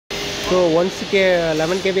So once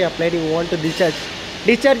 11 kV applied, you want to discharge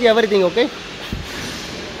everything, okay?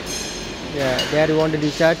 Yeah, there you want to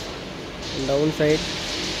discharge on downside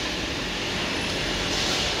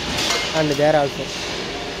and there also.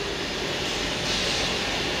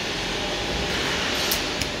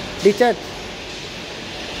 Discharge.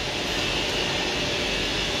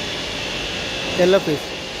 Yellow piece.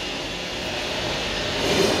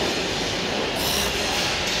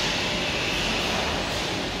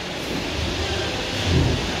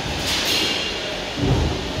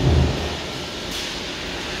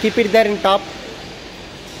 Keep it there in top.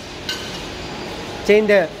 Change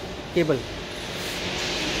the cable.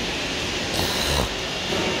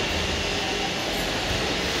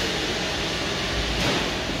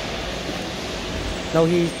 Now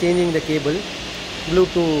he is changing the cable. Blue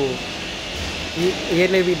to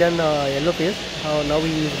earlier we done yellow phase. Now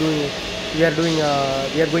he is doing. We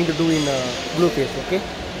are going to do in blue phase. Okay.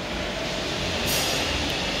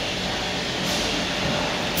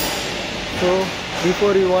 So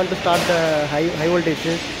before you want to start the high voltage,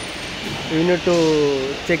 you need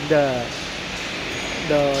to check the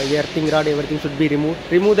earthing rod. Everything should be removed.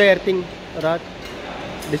 Remove the earthing rod.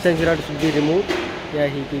 Distance rod should be removed. Yeah,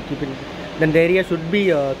 he keep it. Then the area should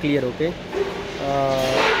be clear. Okay.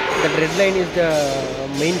 The red line is the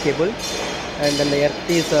main cable, and then the earth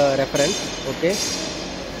is reference. Okay.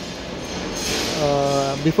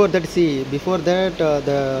 Before that,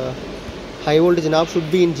 the high voltage knob should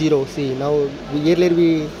be in 0. See, now earlier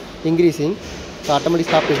we increasing, so automatic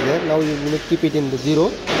stop is there. Now you need to keep it in the 0.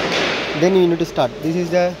 Then you need to start. This is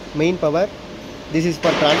the main power. This is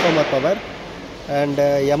for transformer power, and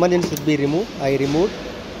emergency should be removed. I removed.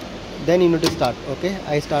 Then you need to start. Okay,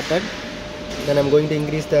 I started. Then I'm going to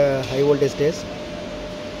increase the high voltage test.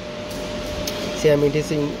 See, I'm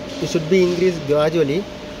increasing. It should be increased gradually.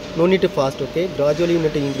 No need to fast. Okay, gradually you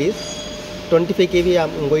need to increase. 25 kV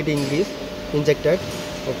I'm going to increase. Injected.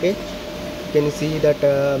 Okay, can you see that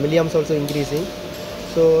milliamps also increasing?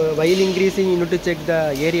 So while increasing, you need to check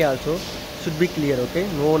the area also. Should be clear. Okay,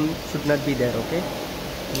 no one should not be there. Okay,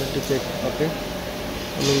 you need to check. Okay,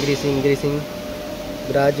 I'm increasing,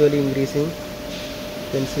 gradually increasing. You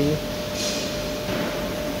can see.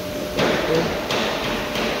 Okay.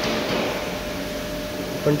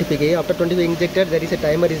 25 kV. After 25 injected, there is a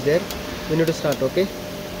timer is there. We need to start. Okay,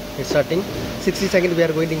 it's starting. 60 seconds we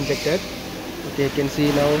are going to inject it. Okay, you can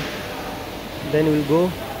see now. Then we will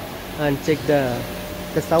go and check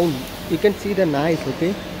the sound. You can see the noise. Okay,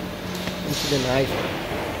 you can see the noise.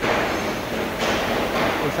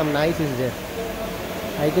 Some noise is there.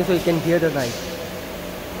 I think so. You can hear the noise.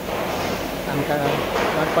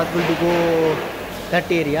 Not possible to go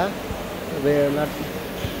that area. We are not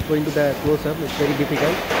going to the close up. It's very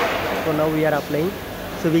difficult. So now we are applying.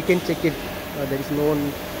 So we can check it. There is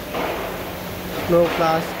no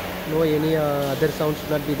flash, no any other sound should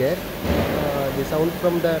not be there. The sound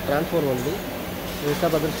from the transformer only. The rest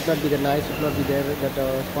of other should not be there. Noise should not be there.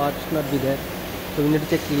 That spark should not be there. So we need to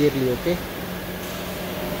check clearly. Okay.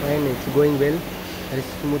 And it's going well. Very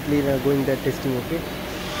smoothly going the testing. Okay.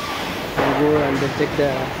 We'll go and then check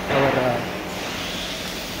our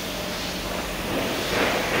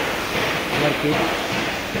kit.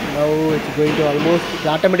 Now it's going to almost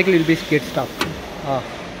automatically will be get stopped.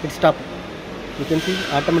 It stopped. You can see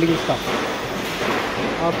automatically stop.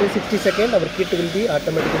 After 60 seconds, our kit will be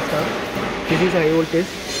automatically stop. This is high voltage,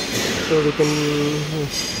 so we can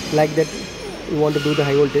like that. We want to do the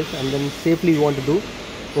high voltage, and then safely we want to do.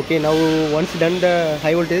 Okay, now once done the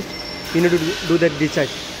high voltage, we need to do the discharge.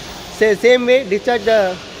 Same way, discharge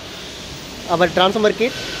our transformer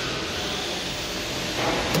kit.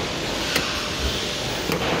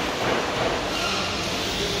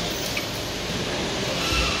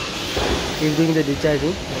 Is doing the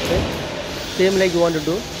discharging. Okay, same like you want to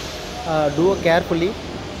do carefully.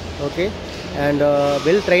 Okay, and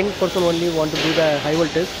well trained person only want to do the high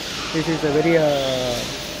voltage. This is a very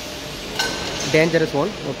dangerous one.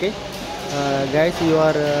 Okay, guys, you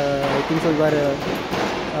are I think so you are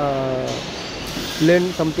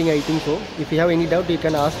learn something, I think so. If you have any doubt, you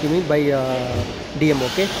can ask me by DM.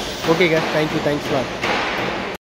 Okay, guys, thanks a lot.